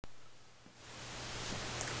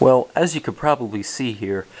Well, as you could probably see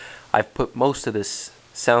here, I've put most of this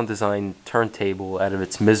Soundesign turntable out of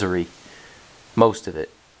its misery. Most of it.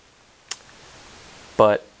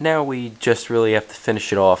 But now we just really have to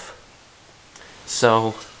finish it off.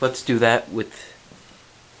 So let's do that with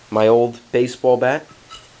my old baseball bat.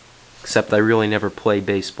 Except I really never play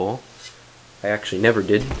baseball. I actually never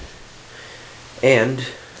did. And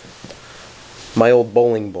my old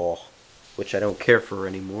bowling ball, which I don't care for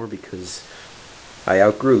anymore because I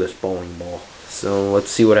outgrew this bowling ball. So let's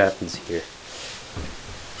see what happens here.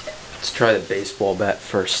 Let's try the baseball bat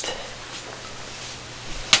first.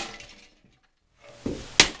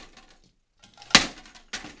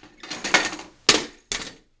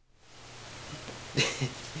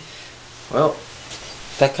 Well,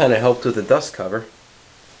 that kind of helped with the dust cover.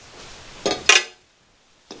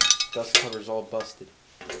 Dust cover's all busted.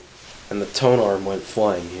 And the tone arm went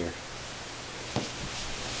flying here.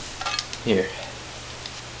 Here.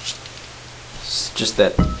 It's just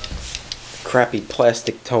that crappy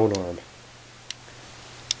plastic tone arm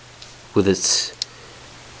with its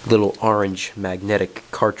little orange magnetic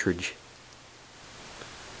cartridge.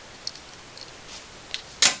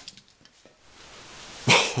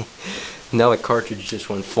 Now the cartridge just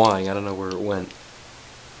went flying. I don't know where it went.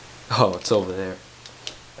 Oh, it's over there.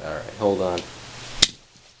 Alright, hold on.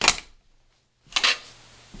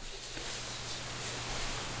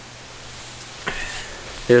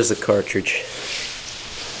 Here's the cartridge.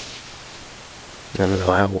 I don't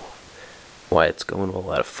know why it's going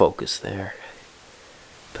all out of focus there.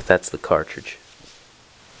 But that's the cartridge.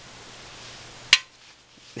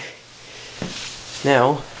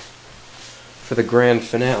 Now, for the grand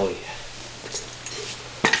finale.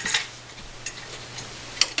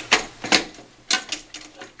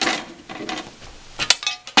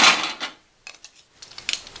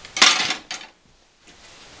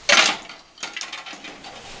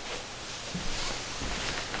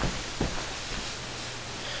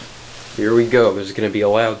 Here we go. There's going to be a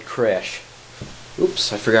loud crash.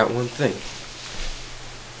 Oops, I forgot one thing.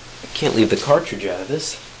 I can't leave the cartridge out of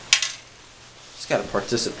this. It's got to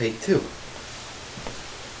participate too.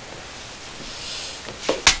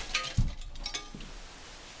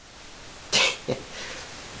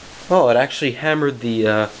 Oh, it actually hammered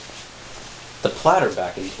the platter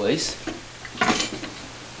back in place.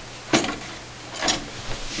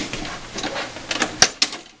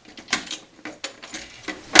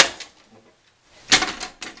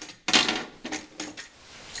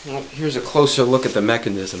 Well, here's a closer look at the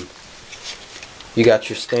mechanism. You got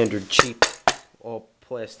your standard cheap all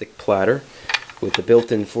plastic platter with the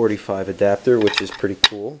built-in 45 adapter, which is pretty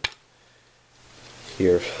cool.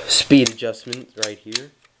 Your speed adjustment right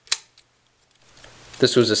here.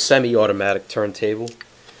 This was a semi-automatic turntable.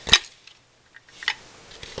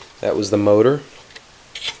 That was the motor.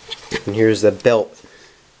 And here's the belt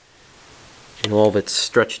in all of its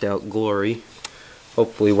stretched out glory.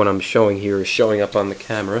 Hopefully what I'm showing here is showing up on the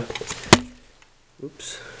camera.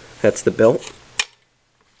 Oops. That's the belt.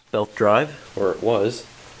 Belt drive, or it was.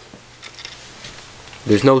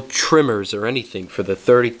 There's no trimmers or anything for the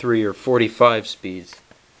 33 or 45 speeds.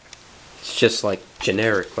 It's just like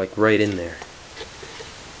generic, like right in there.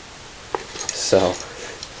 So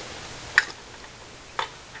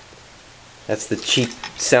that's the cheap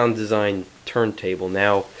Soundesign turntable,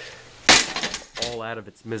 now all out of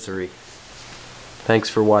its misery. Thanks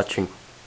for watching.